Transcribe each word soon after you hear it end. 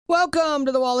Welcome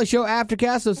to the Wally Show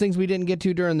Aftercast. Those things we didn't get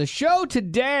to during the show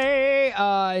today,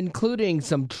 including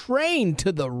some Train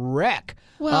to the Wreck.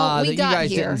 Well, we got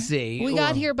here. Didn't see. We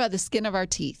got here by the skin of our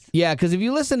teeth. Yeah, because if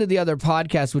you listen to the other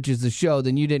podcast, which is the show,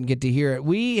 then you didn't get to hear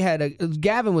it.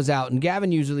 Gavin was out, and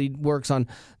Gavin usually works on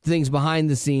things behind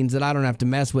the scenes that I don't have to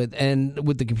mess with, and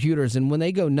with the computers. And when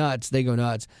they go nuts, they go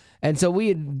nuts. And so we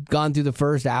had gone through the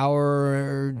first hour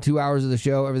or 2 hours of the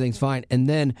show. Everything's fine. And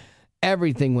then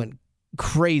everything went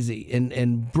crazy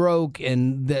and broke,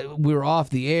 and we were off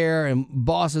the air, and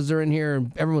bosses are in here,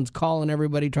 and everyone's calling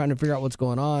everybody trying to figure out what's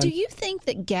going on. Do you think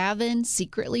that Gavin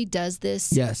secretly does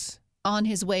this? Yes. On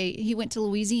his way, he went to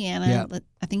Louisiana. Yeah.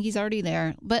 I think he's already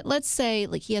there. But let's say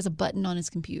like he has a button on his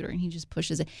computer and he just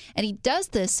pushes it. And he does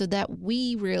this so that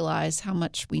we realize how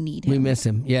much we need him. We miss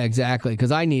him. Yeah, exactly.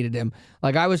 Because I needed him.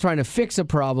 Like I was trying to fix a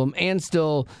problem and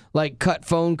still like cut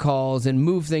phone calls and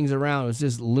move things around. It was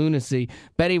just lunacy.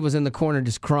 Betty was in the corner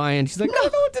just crying. She's like, I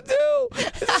don't know what to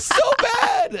do. This is so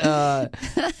bad.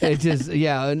 It just,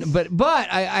 yeah.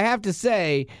 But I have to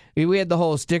say, we had the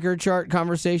whole sticker chart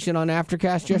conversation on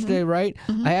Aftercast yesterday, right?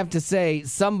 Mm-hmm. I have to say,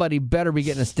 somebody better be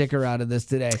getting a sticker out of this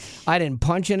today. I didn't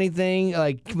punch anything,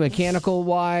 like mechanical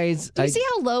wise. Do you see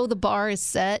how low the bar is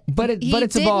set? But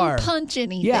it's a bar. He didn't punch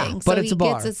anything. Yeah, but it's a bar.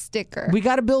 He gets a sticker. We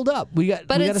got to build up.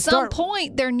 But at some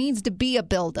point, there needs to be a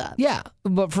build up. Yeah,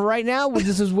 but for right now,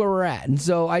 this is where we're at, and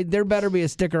so there better be a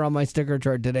sticker on my sticker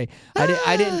chart today.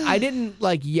 I didn't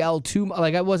like yell too much.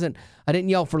 Like I didn't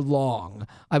yell for long.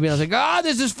 I mean, I was like,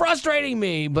 this is frustrating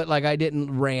me. But, like, I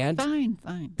didn't rant. Fine.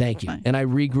 Thank you. Fine. And I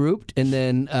regrouped and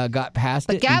then got past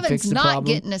it. But Gavin's and not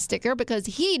getting a sticker because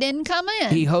he didn't come in.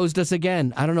 He hosed us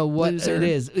again. I don't know what Loser. it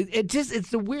is. It's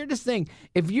the weirdest thing.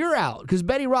 If you're out, because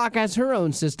Betty Rock has her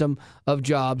own system of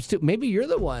jobs, too. Maybe you're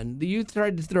the one. You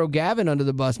tried to throw Gavin under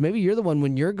the bus. Maybe you're the one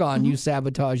when you're gone, you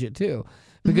sabotage it, too.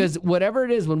 Because whatever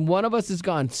it is, when one of us is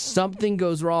gone, something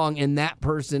goes wrong in that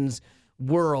person's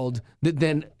world that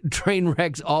then train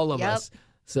wrecks all of us.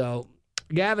 So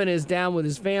Gavin is down with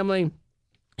his family.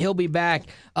 He'll be back.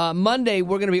 Monday,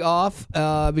 we're going to be off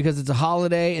because it's a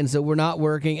holiday, and so we're not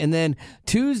working. And then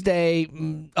Tuesday,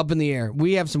 up in the air.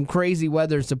 We have some crazy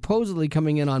weather supposedly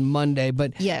coming in on Monday,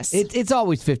 but yes, it's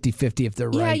always 50-50 if they're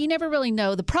right. Yeah, you never really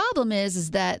know. The problem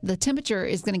is that the temperature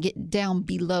is going to get down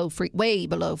way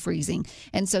below freezing.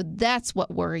 And so that's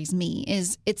what worries me,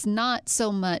 is it's not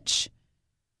so much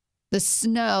the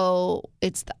snow,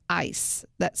 it's the ice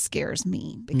that scares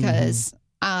me because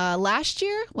last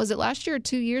year or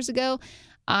 2 years ago,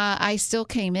 I still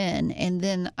came in and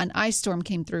then an ice storm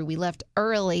came through. We left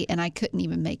early and I couldn't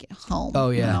even make it home.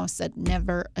 Oh, yeah. And I said,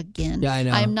 never again. Yeah, I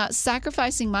know. I am not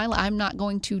sacrificing my life. I'm not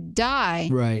going to die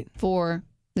for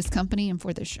this company and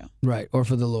for this show. Right, or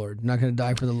for the Lord. Not going to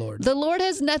die for the Lord. The Lord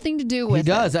has nothing to do with it.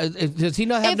 He does. Does he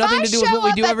not have nothing to do with what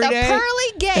we do every day? If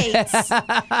I show up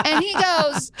at the pearly gates and he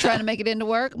goes, trying to make it into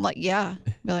work, I'm like, yeah.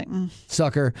 Be like,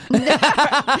 Sucker. No,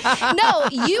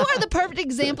 you are the perfect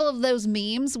example of those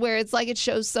memes where it's like it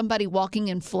shows somebody walking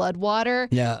in flood water.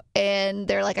 Yeah. And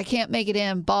they're like, I can't make it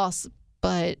in, boss,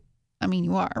 but... I mean,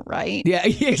 you are, right? Yeah,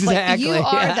 exactly. Like, you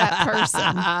are that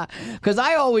person. Because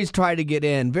I always try to get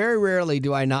in. Very rarely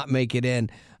do I not make it in.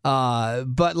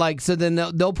 But like, so then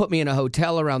they'll put me in a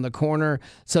hotel around the corner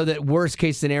so that worst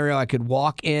case scenario, I could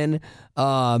walk in,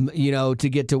 to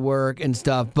get to work and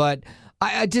stuff. But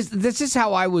this is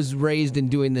how I was raised in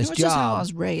doing this job. Just how I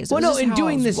was raised. Well, no, in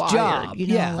doing this job,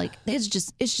 like it's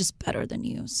just better than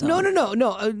you. So. No.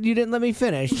 You didn't let me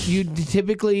finish. You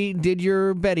typically did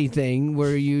your Betty thing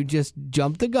where you just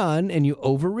jump the gun and you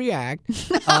overreact.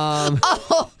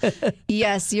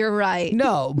 Yes, you're right.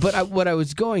 No, but what I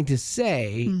was going to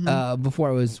say before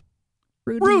I was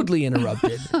rudely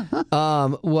interrupted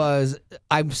was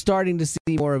I'm starting to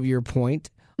see more of your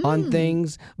point on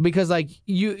things, because like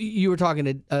you were talking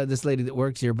to this lady that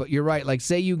works here, but you're right. Like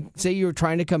say you're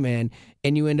trying to come in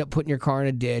and you end up putting your car in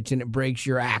a ditch and it breaks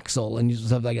your axle and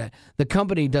stuff like that. The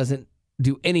company doesn't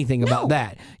do anything about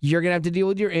that. You're gonna have to deal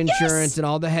with your insurance and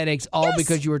all the headaches,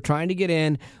 because you were trying to get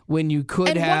in when you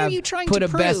could have put a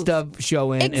best of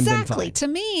show in and been fine. To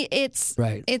me, it's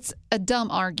a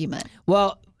dumb argument.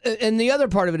 Well, and the other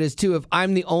part of it is, too, if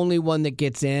I'm the only one that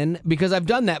gets in, because I've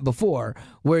done that before,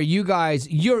 where you guys,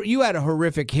 you had a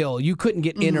horrific hill. You couldn't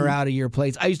get in or out of your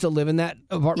place. I used to live in that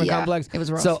apartment complex. It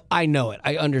was rough. So I know it.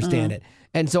 I understand it.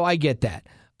 And so I get that.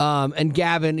 And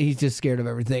Gavin, he's just scared of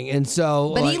everything. And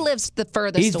so, but he lives the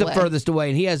furthest away. He's the furthest away,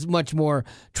 and he has much more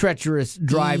treacherous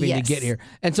driving to get here.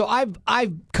 And so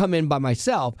I've come in by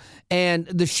myself, and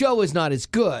the show is not as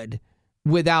good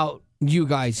without you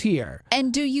guys here.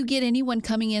 And do you get anyone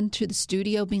coming into the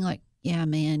studio being like, yeah,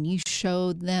 man, you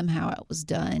showed them how it was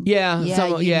done. Yeah,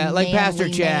 like Pastor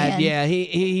manly Chad. man. Yeah,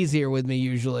 he's here with me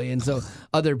usually, and so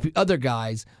other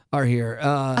guys are here.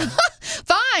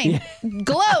 Fine,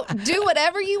 gloat, do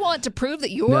whatever you want to prove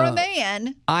that you're a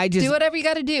man. Do whatever you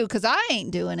got to do because I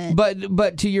ain't doing it.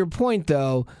 But to your point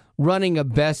though, running a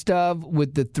best of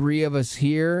with the three of us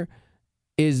here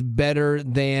is better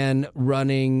than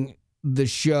running the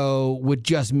show with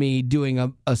just me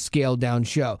doing a scaled down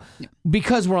show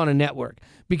because we're on a network.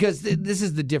 Because this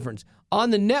is the difference. On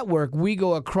the network, we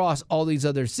go across all these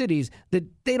other cities that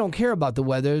they don't care about the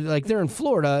weather. Like they're in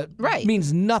Florida, right?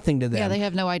 Means nothing to them. Yeah, they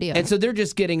have no idea. And so they're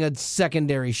just getting a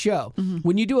secondary show.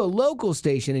 When you do a local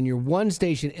station and you're one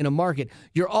station in a market,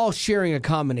 you're all sharing a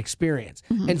common experience.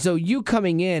 And so you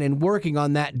coming in and working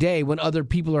on that day when other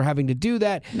people are having to do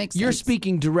that, you're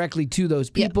speaking directly to those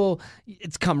people. Yep.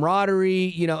 It's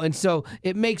camaraderie, and so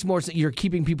it makes more sense. You're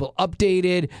keeping people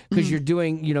updated because you're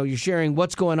doing, you're sharing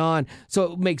what's going on.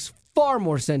 So it makes far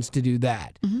more sense to do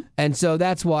that. And so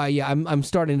that's why, I'm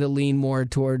starting to lean more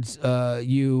towards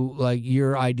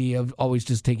your idea of always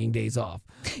just taking days off.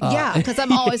 Yeah, because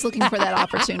I'm always looking for that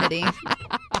opportunity.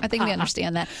 I think we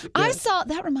understand that. Yeah.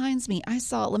 That reminds me,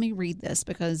 let me read this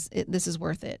because this is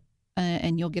worth it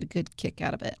and you'll get a good kick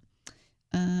out of it.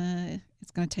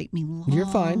 It's going to take me long.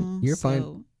 You're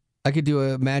fine. I could do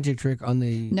a magic trick on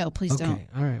the... No, please don't.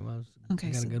 All right. Well, okay,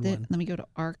 I got a good one. Let me go to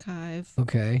archive.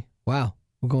 Okay. Wow.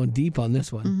 We're going deep on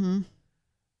this one.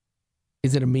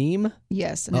 Is it a meme?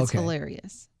 Yes, and it's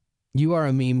hilarious. You are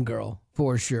a meme girl,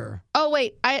 for sure. Oh,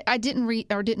 wait. I didn't read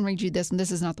you this, and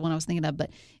this is not the one I was thinking of, but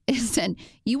it said,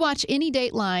 you watch any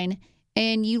Dateline,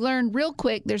 and you learn real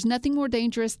quick there's nothing more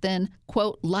dangerous than,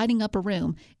 quote, lighting up a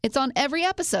room. It's on every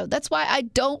episode. That's why I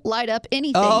don't light up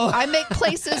anything. Oh. I make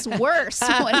places worse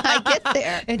when I get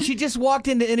there. And she just walked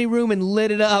into any room and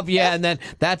lit it up. Yeah, and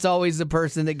that's always the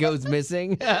person that goes missing.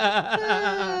 Wait,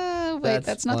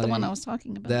 that's not the one I was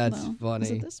talking about. That's funny.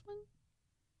 Is it this one?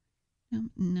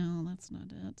 No, that's not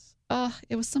it.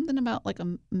 It was something about like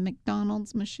a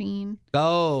McDonald's machine.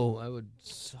 Oh, I would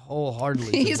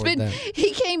wholeheartedly support that.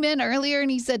 He came in earlier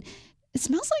and he said, it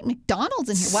smells like McDonald's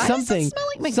in here. Why does it smell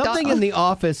like McDonald's? Something in the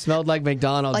office smelled like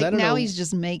McDonald's. Like I don't now know. He's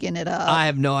just making it up. I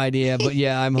have no idea, but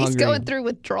yeah, I'm hungry. He's going through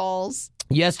withdrawals.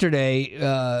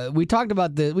 Yesterday, we talked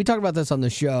about this on the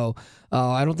show.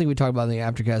 I don't think we talked about it in the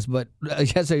Aftercast, but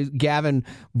yesterday Gavin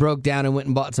broke down and went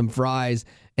and bought some fries,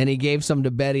 and he gave some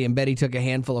to Betty, and Betty took a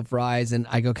handful of fries, and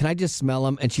I go, can I just smell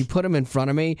them? And she put them in front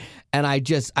of me, and I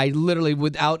literally,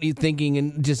 without thinking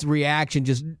and just reaction,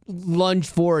 just lunged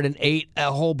forward and ate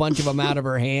a whole bunch of them out of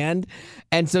her hand.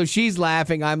 And so she's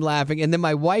laughing, I'm laughing, and then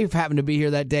my wife happened to be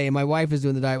here that day, and my wife is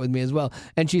doing the diet with me as well,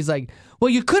 and she's like, well,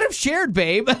 you could have shared,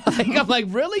 babe. I'm like,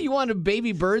 really? You want to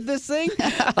baby bird this thing?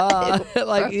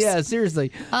 Yeah,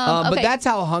 seriously. But that's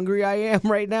how hungry I am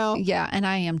right now. Yeah, and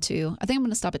I am too. I think I'm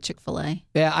going to stop at Chick-fil-A.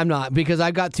 Yeah, I'm not, because I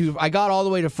got all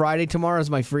the way to Friday. Tomorrow is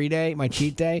my free day, my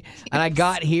cheat day. And I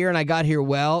got here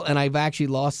well, and I've actually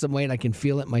lost some weight. I can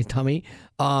feel it in my tummy.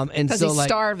 Because he's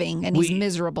starving and he's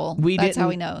miserable. That's how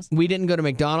he knows. We didn't go to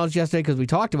McDonald's yesterday because we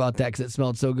talked about that because it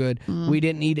smelled so good. We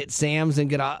didn't eat at Sam's and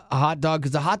get a hot dog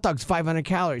because the hot dog's 500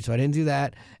 calories, so I didn't do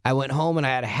that. I went home and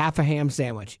I had a half a ham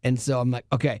sandwich. And so I'm like,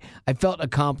 okay, I felt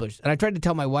accomplished. And I tried to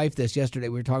tell my wife this yesterday.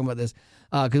 We were talking about this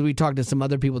because we talked to some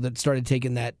other people that started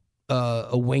taking that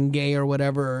a Wingay or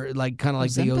whatever, kind of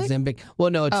like the Ozempic.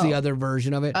 Well, no, it's the other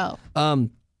version of it.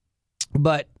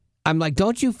 But I'm like,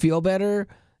 don't you feel better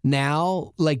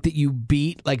now, like that you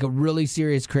beat like a really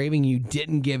serious craving, you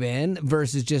didn't give in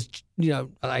versus just,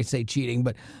 I say cheating,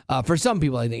 but for some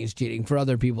people I think it's cheating. For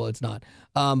other people it's not.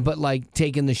 But like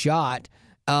taking the shot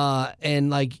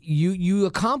and like you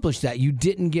accomplished that. You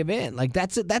didn't give in. Like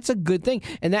that's a good thing.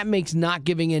 And that makes not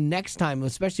giving in next time,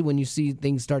 especially when you see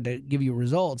things start to give you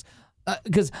results.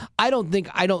 Because I don't think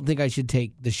I should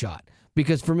take the shot.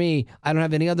 Because for me, I don't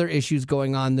have any other issues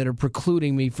going on that are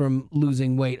precluding me from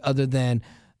losing weight other than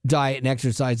diet and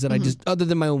exercise that other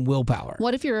than my own willpower.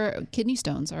 What if your kidney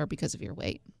stones are because of your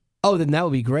weight? Oh, then that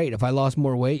would be great. If I lost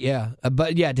more weight, yeah.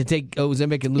 But yeah, to take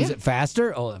Ozempic and lose it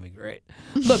faster, that'd be great.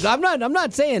 Look, I'm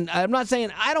not saying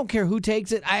I don't care who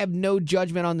takes it. I have no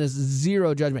judgment on this,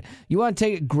 zero judgment. You want to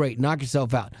take it, great, knock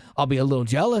yourself out. I'll be a little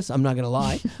jealous, I'm not going to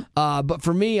lie. But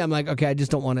for me, I'm like, okay, I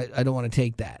don't want to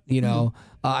take that,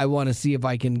 I want to see if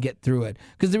I can get through it.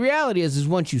 Because the reality is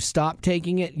once you stop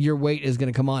taking it, your weight is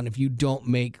going to come on. If you don't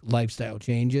make lifestyle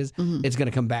changes, it's going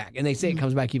to come back. And they say it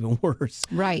comes back even worse.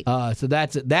 Right. So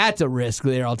that's a risk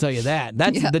there, I'll tell you that.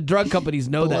 The drug companies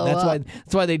know that.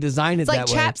 That's why they designed it that way.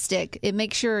 It's like chapstick. It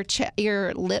makes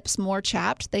your lips more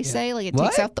chapped, they say. Like it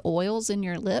takes out the oils in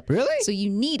your lip. Really? So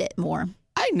you need it more.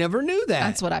 I never knew that.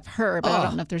 That's what I've heard, but I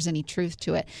don't know if there's any truth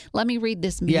to it. Let me read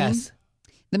this meme. Yes.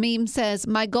 The meme says,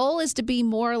 "My goal is to be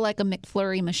more like a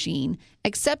McFlurry machine,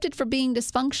 accepted for being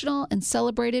dysfunctional and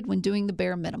celebrated when doing the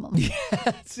bare minimum."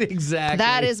 Yes, exactly.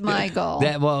 That is my goal.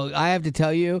 Well, I have to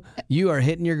tell you, you are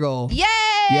hitting your goal. Yay!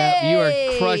 Yeah, you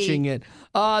are crushing it.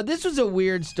 This was a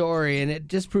weird story, and it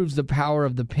just proves the power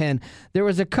of the pen. There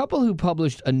was a couple who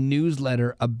published a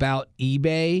newsletter about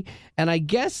eBay, and I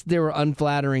guess there were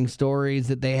unflattering stories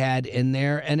that they had in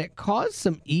there, and it caused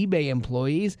some eBay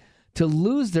employees to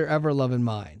lose their ever-loving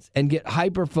minds and get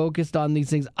hyper-focused on these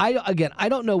things. I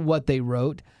don't know what they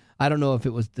wrote. I don't know if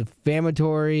it was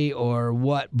defamatory or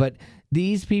what, but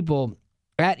these people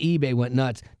at eBay went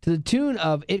nuts to the tune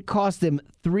of it cost them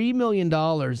 $3 million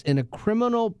in a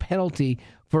criminal penalty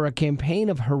for a campaign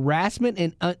of harassment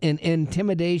and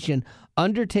intimidation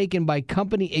undertaken by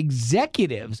company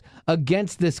executives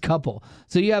against this couple.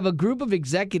 So you have a group of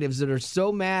executives that are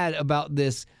so mad about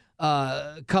this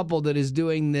couple that is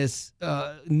doing this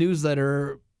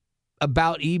newsletter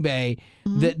about eBay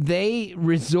that they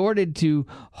resorted to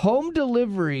home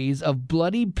deliveries of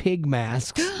bloody pig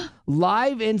masks,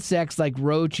 live insects like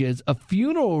roaches, a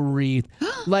funeral wreath.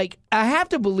 Like, I have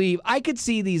to believe, I could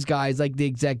see these guys, like the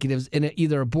executives, in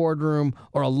either a boardroom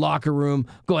or a locker room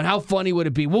going, how funny would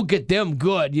it be? We'll get them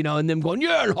good, and them going,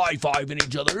 yeah, and high-fiving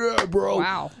each other, yeah, bro.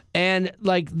 Wow. And,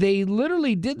 like, they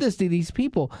literally did this to these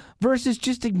people versus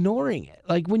just ignoring it.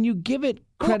 Like, when you give it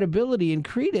credibility and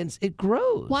credence, it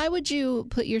grows. Why would you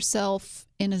put yourself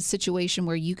in a situation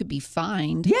where you could be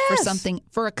fined Yes. for something,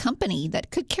 for a company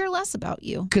that could care less about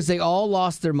you? Because they all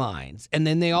lost their minds, and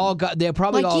then they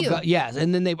probably Like all you. got, yes,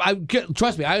 and then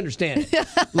trust me, I understand.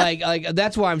 like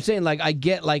that's why I'm saying, like, I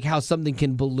get like how something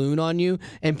can balloon on you,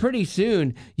 and pretty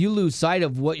soon you lose sight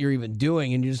of what you're even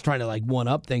doing, and you're just trying to like one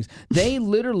up things. They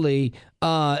literally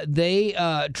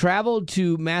traveled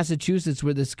to Massachusetts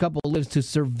where this couple lives to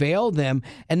surveil them,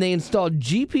 and they installed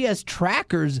GPS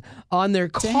trackers on their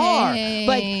car.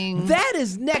 Dang. Like, that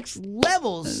is next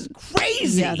level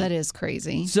crazy. Yeah, that is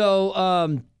crazy.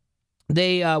 So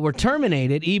they were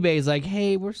terminated. eBay's like,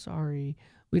 hey, we're sorry.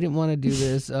 We didn't want to do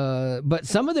this. But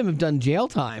some of them have done jail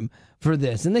time for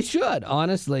this, and they should,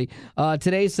 honestly.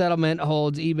 Today's settlement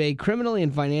holds eBay criminally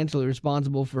and financially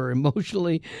responsible for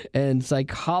emotionally and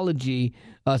psychologically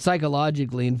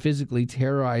and physically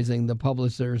terrorizing the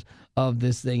publishers of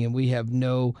this thing, and we have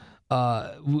no...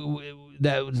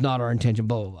 that was not our intention,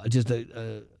 blah, blah, blah. Just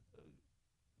a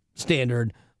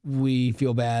standard, we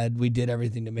feel bad, we did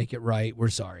everything to make it right, we're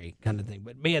sorry kind of thing.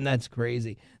 But man, that's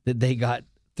crazy that they got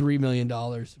 $3 million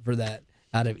for that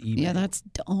out of eBay. Yeah, that's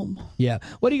dumb. Yeah.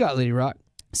 What do you got, Lady Rock?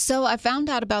 So I found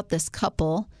out about this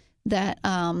couple that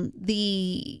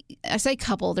I say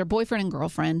couple, they're boyfriend and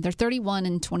girlfriend. They're 31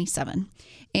 and 27.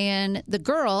 And the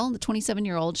girl, the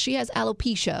 27-year-old, she has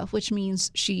alopecia, which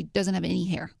means she doesn't have any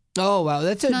hair. Oh, wow.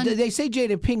 They say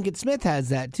Jada Pinkett Smith has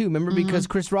that, too. Remember, because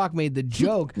Chris Rock made the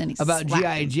joke about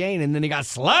G.I. Jane, and then he got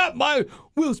slapped by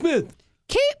Will Smith.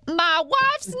 Keep my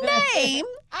wife's name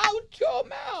out your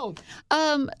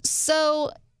mouth.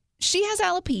 So she has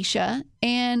alopecia,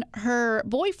 and her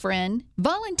boyfriend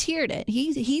volunteered it.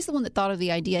 He's the one that thought of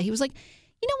the idea. He was like,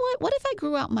 you know what? What if I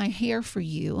grew out my hair for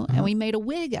you and we made a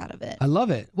wig out of it? I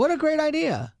love it. What a great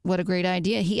idea. What a great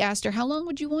idea. He asked her, how long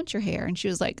would you want your hair? And she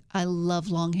was like, I love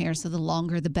long hair, so the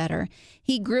longer the better.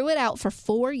 He grew it out for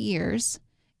 4 years,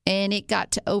 and it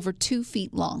got to over 2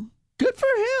 feet long. Good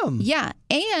for him. Yeah,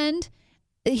 and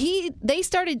he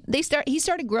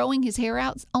started growing his hair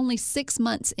out only 6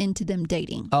 months into them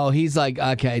dating. Oh, he's like,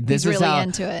 okay, this He's is really how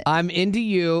into it. I'm into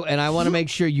you, and I want to make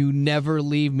sure you never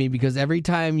leave me, because every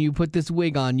time you put this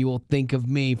wig on, you will think of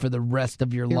me for the rest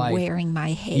of your You're life. wearing my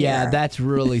hair. Yeah, that's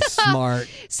really smart.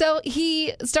 So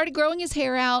he started growing his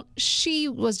hair out. She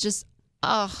was just,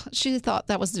 she thought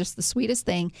that was just the sweetest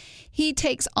thing. He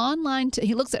looks at online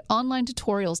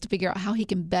tutorials to figure out how he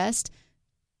can best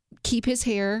keep his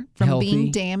hair from Healthy.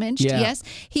 being damaged. Yeah. Yes.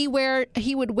 He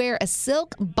would wear a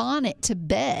silk bonnet to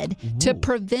bed to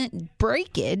prevent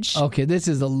breakage. Okay, this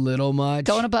is a little much.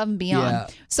 Going above and beyond. Yeah.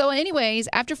 So anyways,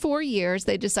 after 4 years,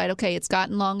 they decide, okay, it's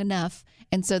gotten long enough.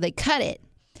 And so they cut it.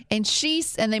 And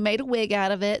they made a wig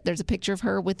out of it. There's a picture of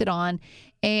her with it on.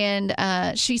 And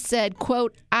she said,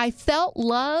 quote, I felt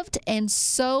loved and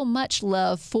so much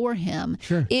love for him.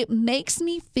 Sure. It makes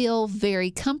me feel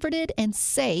very comforted and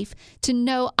safe to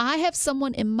know I have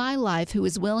someone in my life who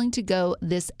is willing to go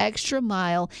this extra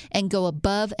mile and go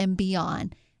above and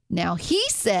beyond. Now, he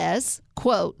says,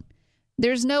 quote,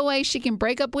 There's no way she can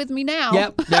break up with me now.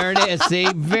 Yep, there it is. See,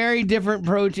 very different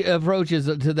approaches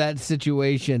to that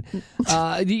situation.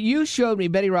 You showed me,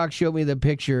 Betty Rock showed me the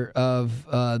picture of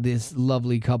this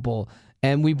lovely couple,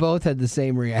 and we both had the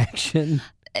same reaction.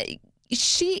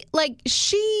 She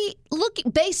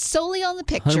based solely on the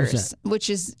pictures, 100%. which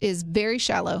is very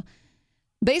shallow.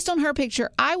 Based on her picture,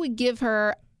 I would give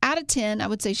her, out of 10, I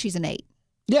would say she's an 8.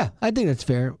 Yeah, I think that's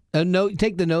fair.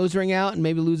 Take the nose ring out and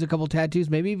maybe lose a couple tattoos,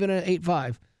 maybe even an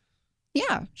 8.5.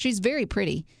 Yeah, she's very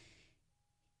pretty.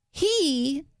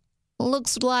 He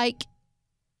looks like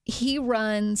he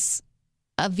runs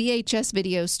a VHS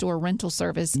video store rental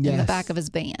service in the back of his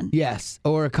van. Yes,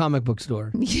 or a comic book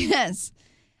store. Yes.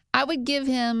 I would give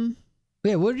him...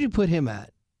 Yeah, what did you put him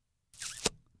at?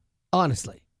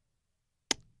 Honestly.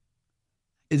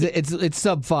 It's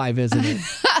sub 5, isn't it?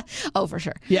 Oh, for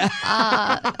sure. Yeah.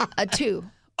 A 2.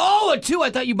 Oh, a 2. I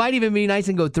thought you might even be nice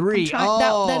and go 3.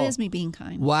 That is me being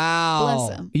kind. Wow.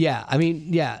 Bless him. Yeah, I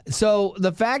mean, yeah. So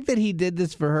the fact that he did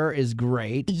this for her is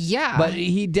great. Yeah. But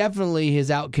he definitely has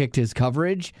outkicked his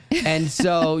coverage. And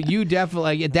so you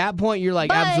definitely, at that point, you're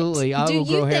like, absolutely, I will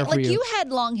grow hair for you. You had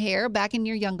long hair back in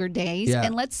your younger days,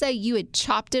 and let's say you had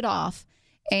chopped it off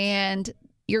and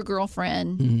your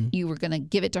girlfriend, you were going to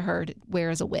give it to her to wear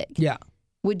as a wig. Yeah.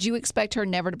 Would you expect her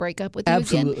never to break up with you again?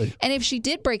 Absolutely. And if she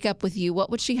did break up with you, what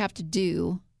would she have to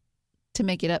do to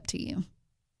make it up to you?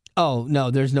 Oh,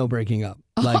 no, there's no breaking up.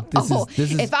 Like this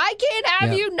is if I can't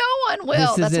have you, no one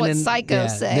will. That's what psychos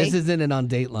say. This isn't an on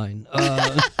Dateline.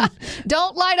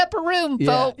 Don't light up a room,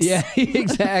 folks. Yeah,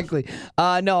 exactly.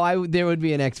 No, there would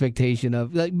be an expectation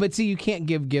of, but see, you can't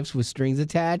give gifts with strings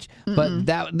attached. But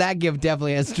that gift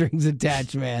definitely has strings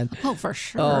attached, man. Oh, for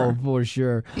sure. Oh, for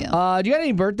sure. Yeah. Do you got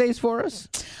any birthdays for us?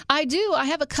 I do. I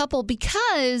have a couple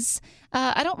because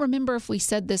I don't remember if we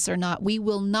said this or not. We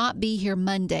will not be here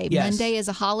Monday. Yes. Monday is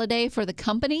a holiday for the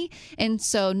company, and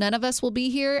so none of us will be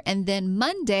here. And then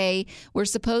Monday, we're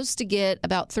supposed to get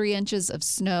about 3 inches of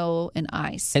snow and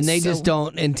ice. And they just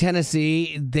don't, in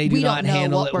Tennessee, they do not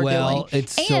handle it well.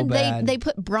 It's so bad. And they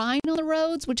put brine on the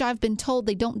roads, which I've been told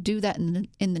they don't do that in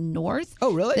the north.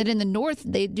 Oh, really? That in the north,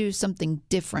 they do something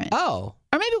different. Oh.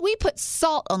 Or maybe we put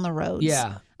salt on the roads.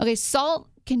 Yeah. Okay, salt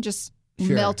can just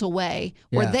melt away,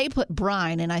 where they put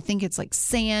brine, and I think it's like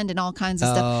sand and all kinds of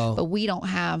stuff, but we don't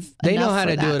have They enough know how for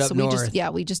to that. do it up so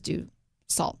north. We just do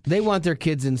salt. They want their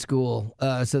kids in school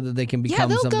so that they can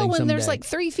become something they'll go when someday. there's like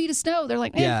 3 feet of snow. They're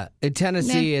like, yeah. In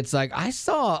Tennessee, it's like I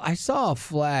saw a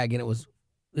flag, and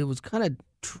it was kind of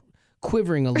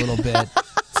quivering a little bit.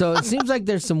 So it seems like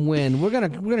there's some wind. We're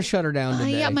gonna shut her down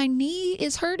today. Yeah, my knee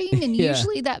is hurting, and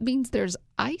usually that means there's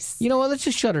ice. You know what? Let's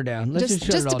just shut her down. Let's just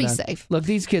shut it all to be down. safe. Look,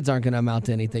 these kids aren't going to amount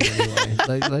to anything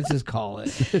anyway. Let's just call it.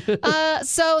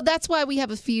 So that's why we have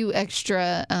a few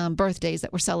extra birthdays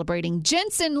that we're celebrating.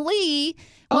 Jensen Lee.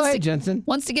 Jensen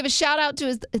wants to give a shout out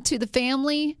to the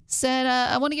family. Said,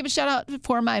 I want to give a shout out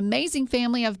for my amazing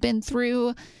family. I've been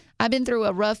through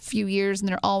a rough few years, and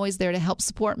they're always there to help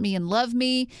support me and love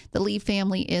me. The Lee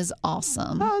family is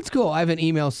awesome. Oh, that's cool. I have an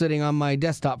email sitting on my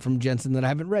desktop from Jensen that I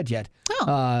haven't read yet. Oh,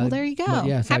 well, there you go.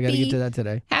 So I got to get to that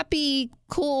today. Happy,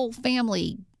 cool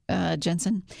family,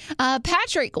 Jensen.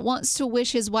 Patrick wants to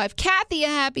wish his wife, Kathy, a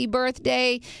happy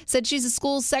birthday. Said she's a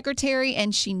school secretary,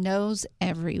 and she knows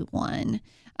everyone.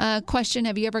 Question,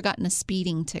 have you ever gotten a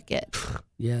speeding ticket?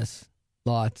 Yes,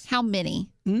 lots. How many?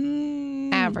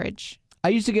 Average. I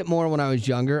used to get more when I was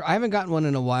younger. I haven't gotten one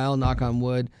in a while, knock on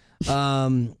wood.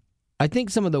 I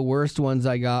think some of the worst ones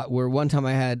I got were one time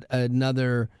I had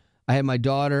my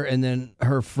daughter and then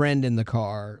her friend in the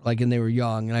car, and they were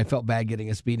young, and I felt bad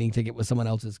getting a speeding ticket with someone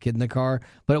else's kid in the car,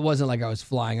 but it wasn't like I was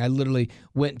flying. I literally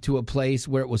went to a place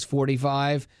where it was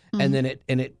 45, and then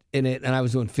and I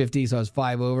was doing 50, so I was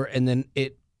 5 over, and then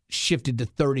it shifted to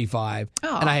 35,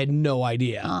 and I had no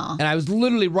idea. And I was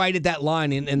literally right at that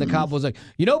line, and the cop was like,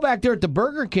 back there at the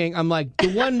Burger King, I'm like, the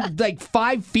one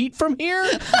 5 feet from here?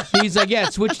 He's like, yeah,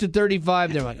 switch to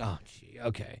 35. They're like, oh, gee,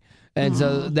 okay. And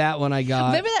so that one I got.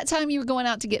 Remember that time you were going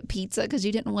out to get pizza because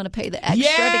you didn't want to pay the extra to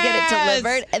get it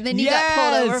delivered, and then you got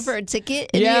pulled over for a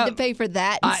ticket, and you had to pay for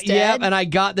that instead? And I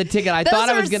got the ticket. I thought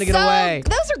I was going to get away.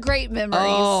 Those are great memories.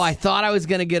 Oh, I thought I was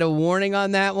going to get a warning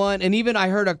on that one. And even I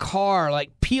heard a car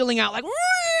peeling out and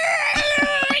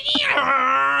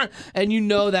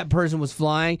that person was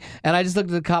flying. And I just looked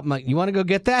at the cop. I'm like, you want to go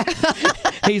get that?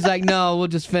 He's like, no, we'll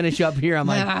just finish up here. I'm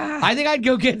like, I think I'd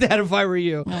go get that if I were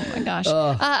you. Oh my gosh.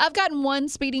 I've gotten one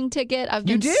speeding ticket.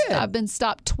 You did? I've been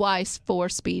stopped twice for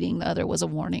speeding. The other was a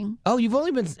warning. Oh, you've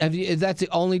only been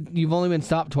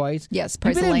stopped twice? Yes,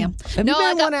 praise the Lamb. Have you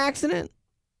been in one accident?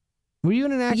 Were you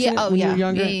in an accident when you were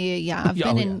younger? Yeah. I've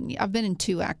been in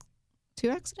 2 2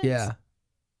 accidents? Yeah.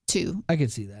 2. I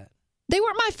could see that. They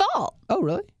weren't my fault. Oh,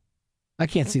 really? I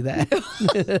can't see that.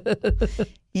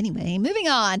 Anyway, moving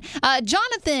on.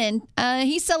 Jonathan,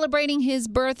 he's celebrating his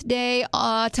birthday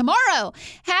tomorrow.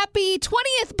 Happy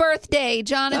 20th birthday,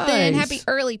 Jonathan. Nice. Happy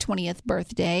early 20th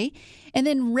birthday. And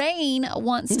then Rain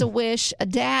wants to wish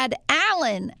Dad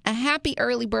Alan a happy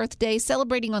early birthday,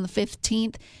 celebrating on the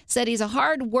 15th. Said he's a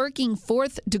hard-working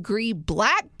 4th degree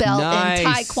black belt in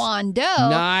Taekwondo.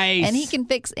 Nice. And he can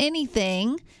fix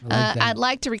anything. I'd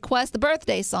like to request the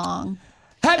birthday song.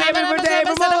 Happy birthday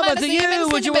from all of us to you.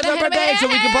 Wish you was a birthday so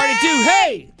we can party too.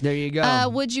 Hey! There you go.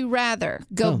 Would you rather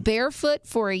go barefoot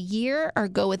for a year or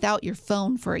go without your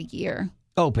phone for a year?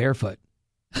 Oh, barefoot.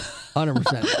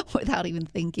 100%. Without even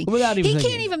thinking. He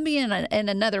can't even be in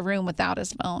another room without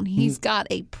his phone. He's got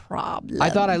a problem. I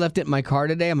thought I left it in my car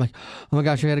today. I'm like, oh my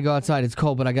gosh, I got to go outside. It's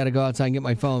cold, but I got to go outside and get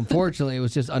my phone. Fortunately, it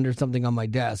was just under something on my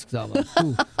desk. So I'm like,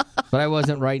 ooh. But I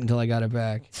wasn't right until I got it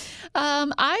back.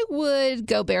 I would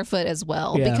go barefoot as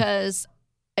well because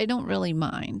I don't really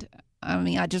mind. I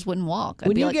mean, I just wouldn't walk.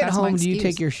 When you get home, do you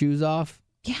take your shoes off?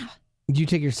 Yeah. Do you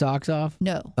take your socks off?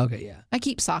 No. Okay, yeah. I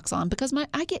keep socks on because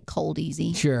I get cold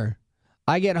easy. Sure.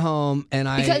 I get home and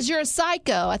because you're a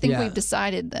psycho. I think we've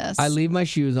decided this. I leave my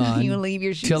shoes on. You leave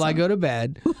your shoes till on. I go to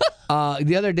bed.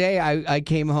 The other day, I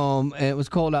came home and it was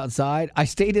cold outside. I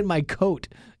stayed in my coat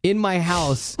in my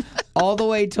house all the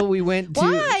way till we went to.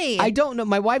 Why? I don't know.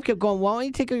 My wife kept going, why don't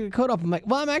you take your coat off? I'm like,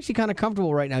 well, I'm actually kind of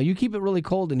comfortable right now. You keep it really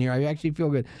cold in here. I actually feel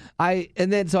good.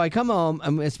 So I come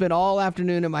home. I spend all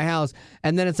afternoon in my house.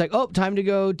 And then it's like, oh, time to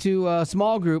go to a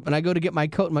small group. And I go to get my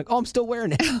coat. I'm like, oh, I'm still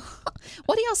wearing it.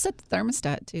 What do y'all set the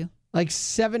thermostat to? Like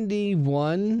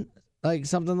 71, like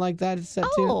something like that. It's set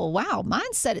to. Oh, wow.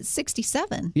 Mine's set at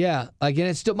 67. Yeah. Like, and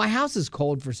it's still, my house is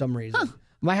cold for some reason. Huh.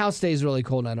 My house stays really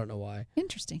cold, and I don't know why.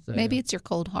 Interesting. So, Maybe it's your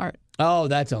cold heart. Oh,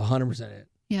 that's 100% it.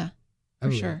 Yeah,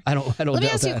 for sure. I don't. Let me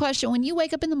ask you a question. When you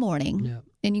wake up in the morning Yeah.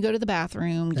 and you go to the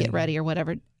bathroom, get ready or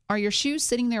whatever, are your shoes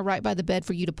sitting there right by the bed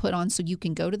for you to put on so you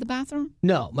can go to the bathroom?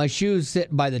 No, my shoes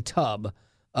sit by the tub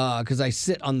because I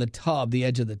sit on the tub, the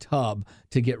edge of the tub,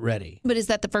 to get ready. But is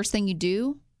that the first thing you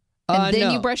do? And then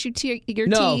no. you brush your teeth?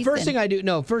 First thing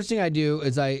I do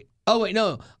is oh wait,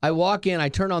 no! I walk in, I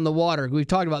turn on the water. We've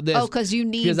talked about this. Oh, because you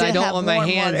need to I don't have want my warm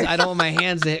hands. water. I don't want my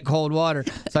hands to hit cold water.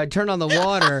 So I turn on the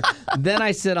water. Then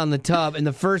I sit on the tub, and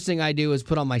the first thing I do is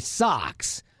put on my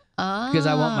socks because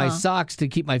I want my socks to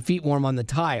keep my feet warm on the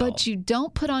tile. But you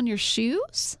don't put on your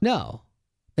shoes? No.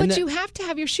 But you have to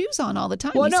have your shoes on all the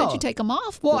time. Well, you no. said you take them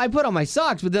off. Well, I put on my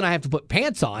socks, but then I have to put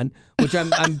pants on, which I'm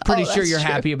pretty sure you're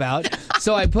happy about.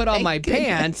 So I put on my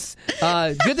pants.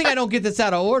 Good thing I don't get this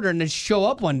out of order and then show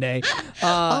up one day.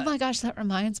 Oh my gosh, that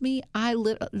reminds me. I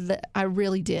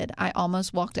really did. I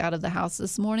almost walked out of the house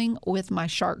this morning with my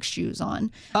shark shoes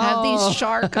on. I have these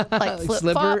shark like flip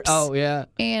flops. Oh yeah.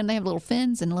 And they have little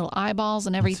fins and little eyeballs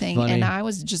and everything. And I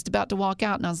was just about to walk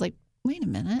out, and I was like, wait a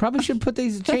minute. Probably should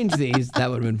change these.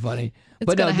 That would have been funny.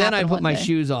 But no, then I put my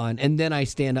shoes on, and then I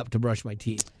stand up to brush my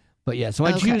teeth. But yeah, so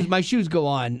my shoes go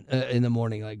on in the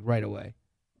morning, like right away.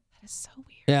 That is so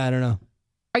weird. Yeah, I don't know.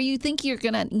 Are you think you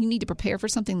need to prepare for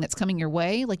something that's coming your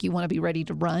way? Like you want to be ready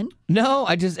to run? No,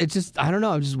 I don't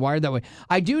know. I'm just wired that way.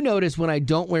 I do notice when I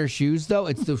don't wear shoes, though,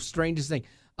 it's the strangest thing.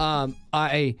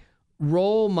 I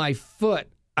roll my foot.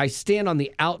 I stand on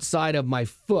the outside of my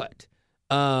foot.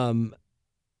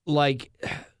 Like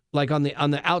on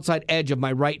the outside edge of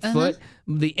my right foot,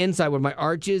 the inside where my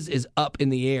arch is up in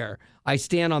the air. I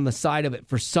stand on the side of it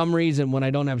for some reason when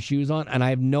I don't have shoes on, and I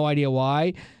have no idea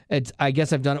why. I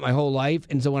guess I've done it my whole life,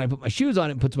 and so when I put my shoes on,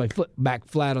 it puts my foot back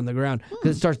flat on the ground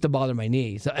because it starts to bother my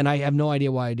knee. So, and I have no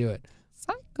idea why I do it.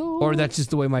 Psycho. Or that's just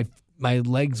the way my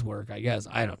legs work, I guess.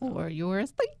 I don't know. Or you're a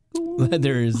psycho.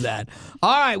 There is that.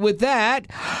 All right, with that...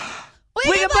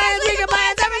 Weekend plans.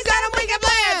 Everyone's got them weekend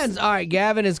plans. All right,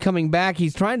 Gavin is coming back.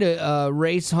 He's trying to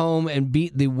race home and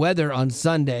beat the weather on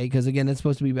Sunday because, again, it's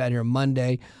supposed to be bad here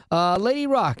Monday. Lady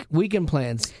Rock, weekend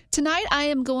plans. Tonight I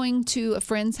am going to a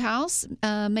friend's house,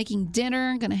 making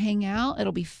dinner, going to hang out.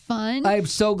 It'll be fun. I'm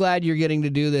so glad you're getting to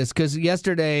do this because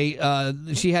yesterday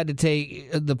she had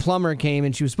to the plumber came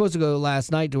and she was supposed to go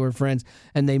last night to her friends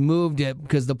and they moved it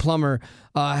because the plumber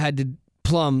had to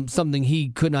plumb something he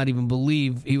could not even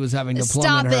believe he was having to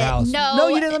plumb in her house. No,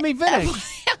 you didn't let me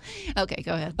finish. Okay,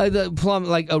 go ahead. The plumb,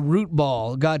 like a root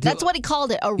ball, got to. That's what he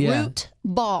called it, a root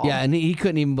ball. Yeah, and he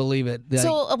couldn't even believe it.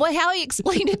 So how he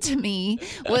explained it to me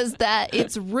was that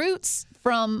it's roots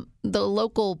from the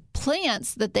local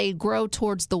plants that they grow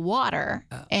towards the water.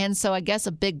 And so I guess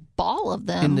a big ball of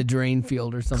them in the drain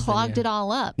field or something. clogged it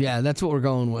all up. Yeah, that's what we're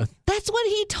going with. That's what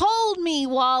he told me,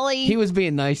 Wally. He was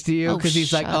being nice to you because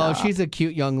he's like, oh, she's a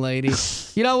cute young lady.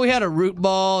 You know, we had a root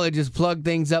ball that just plugged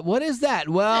things up. What is that?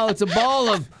 Well, it's a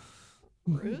ball of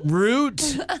root.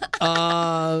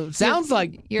 Sounds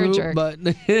like you're poop, a jerk. But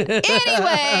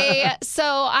anyway, so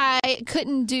I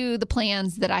couldn't do the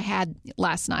plans that I had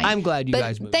last night. I'm glad you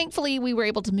guys moved. Thankfully, we were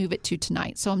able to move it to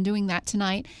tonight. So I'm doing that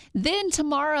tonight. Then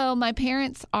tomorrow, my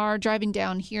parents are driving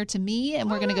down here to me, and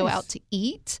we're going to go out to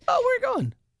eat. Oh, where are you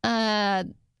going?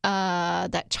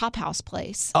 That Chop House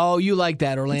place. Oh, you like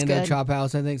that Orlando Chop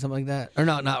House? I think something like that. Or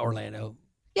no, not Orlando.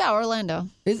 Yeah, Orlando.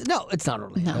 No, it's not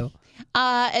Orlando. No.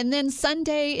 And then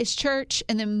Sunday is church,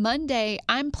 and then Monday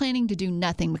I'm planning to do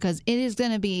nothing because it is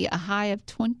going to be a high of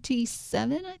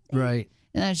 27, I think. Right.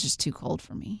 And that's just too cold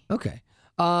for me. Okay.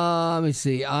 Let me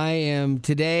see.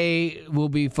 Today will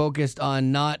be focused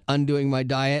on not undoing my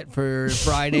diet for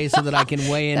Friday so that I can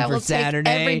weigh in that for will Saturday.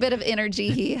 Take every bit of energy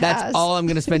he has. That's all I'm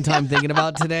going to spend time thinking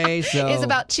about today. So it's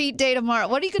about cheat day tomorrow.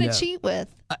 What are you going to cheat with?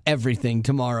 Everything.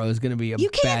 Tomorrow is going to be a bad day. You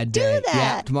can't do that.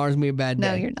 Yeah, tomorrow's going to be a bad day.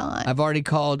 No, you're not. I've already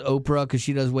called Oprah because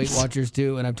she does Weight Watchers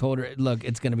too, and I've told her, look,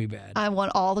 it's going to be bad. I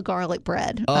want all the garlic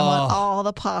bread. I want all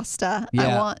the pasta.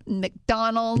 Yeah. I want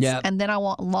McDonald's, and then I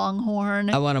want Longhorn.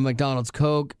 I want a McDonald's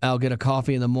Coke. I'll get a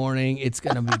coffee in the morning. It's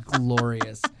going to be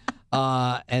glorious.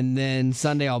 And then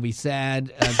Sunday I'll be sad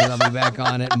because I'll be back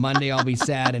on it. Monday I'll be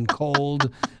sad and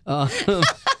cold.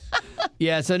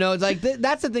 Yeah, so no, it's like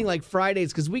that's the thing. Like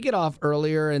Fridays, because we get off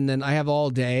earlier, and then I have all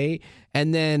day,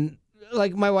 and then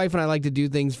like my wife and I like to do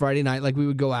things Friday night, like we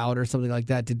would go out or something like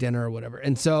that to dinner or whatever,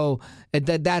 and so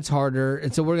that's harder.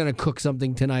 And so we're gonna cook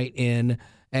something tonight and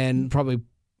probably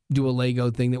do a Lego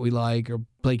thing that we like or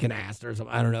play canasta or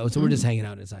something. I don't know. So we're just hanging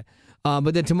out inside.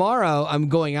 But then tomorrow I'm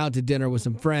going out to dinner with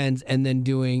some friends and then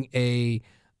doing a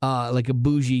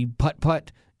bougie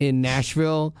putt-putt in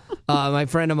Nashville. My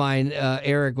friend of mine,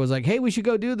 Eric, was like, hey, we should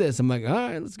go do this. I'm like, all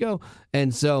right, let's go.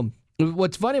 And so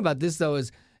what's funny about this, though,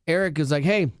 is Eric is like,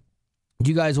 hey, do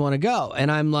you guys want to go?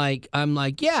 And I'm like,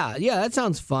 yeah, that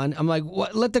sounds fun. I'm like,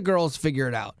 what? Let the girls figure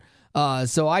it out.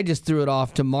 So I just threw it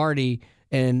off to Marty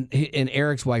and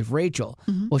Eric's wife, Rachel.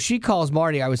 Mm-hmm. Well, she calls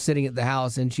Marty. I was sitting at the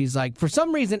house, and she's like, for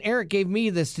some reason, Eric gave me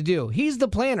this to do. He's the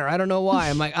planner. I don't know why.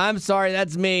 I'm like, I'm sorry,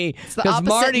 that's me. Because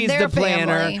Marty's the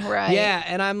planner. Family, right. Yeah,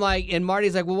 and I'm like, and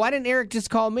Marty's like, well, why didn't Eric just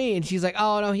call me? And she's like,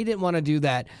 oh, no, he didn't want to do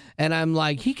that. And I'm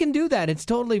like, he can do that. It's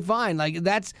totally fine. Like,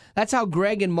 that's how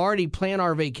Greg and Marty plan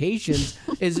our vacations,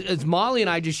 is Molly and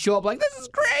I just show up like, this is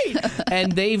great.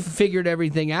 And they've figured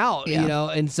everything out, you know?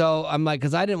 And so I'm like,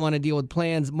 because I didn't want to deal with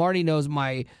plans. Marty knows my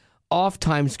off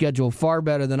time schedule far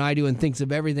better than I do and thinks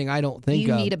of everything I don't think of.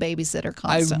 You need a babysitter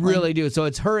constantly. I really do. So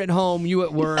it's her at home, you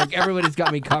at work. Everybody's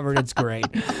got me covered. It's great.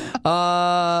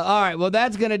 All right. Well,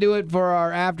 that's going to do it for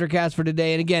our Aftercast for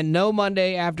today. And again, no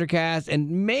Monday Aftercast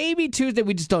and maybe Tuesday.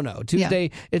 We just don't know.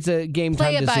 Tuesday, it's a game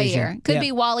time decision. Play it by ear. Could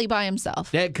be Wally by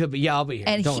himself. It could be. Yeah, I'll be here.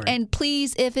 And, don't worry. And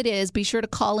please, if it is, be sure to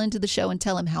call into the show and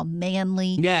tell him how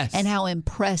manly and how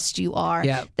impressed you are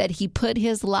that he put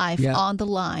his life on the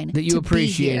line. That you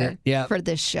appreciate it. For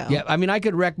this show. Yeah, I mean, I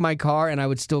could wreck my car and I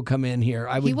would still come in here.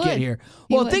 I would get here.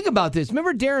 Well, think about this.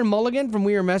 Remember Darren Mulligan from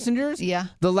We Are Messengers? Yeah.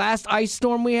 The last ice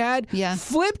storm we had? Yeah.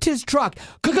 Flipped his truck.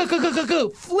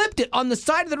 Flipped it on the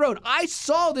side of the road. I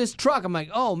saw this truck. I'm like,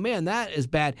 oh, man, that is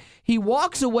bad. He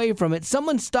walks away from it.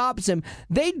 Someone stops him.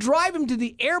 They drive him to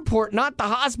the airport, not the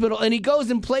hospital, and he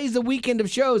goes and plays the weekend of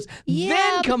shows.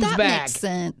 Then comes that back. Makes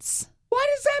sense. Why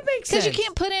does that make sense? Because you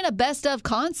can't put in a best of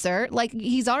concert. Like,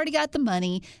 he's already got the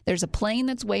money. There's a plane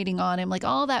that's waiting on him. Like,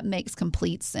 all that makes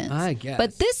complete sense. I guess.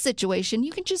 But this situation,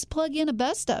 you can just plug in a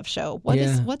best of show. What's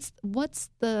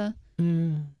the?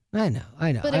 I know.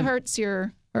 But it hurts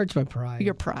hurts my pride.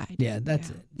 Your pride. Yeah, that's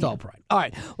it. It's all pride. All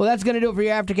right. Well, that's going to do it for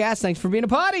your Aftercast. Thanks for being a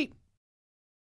potty.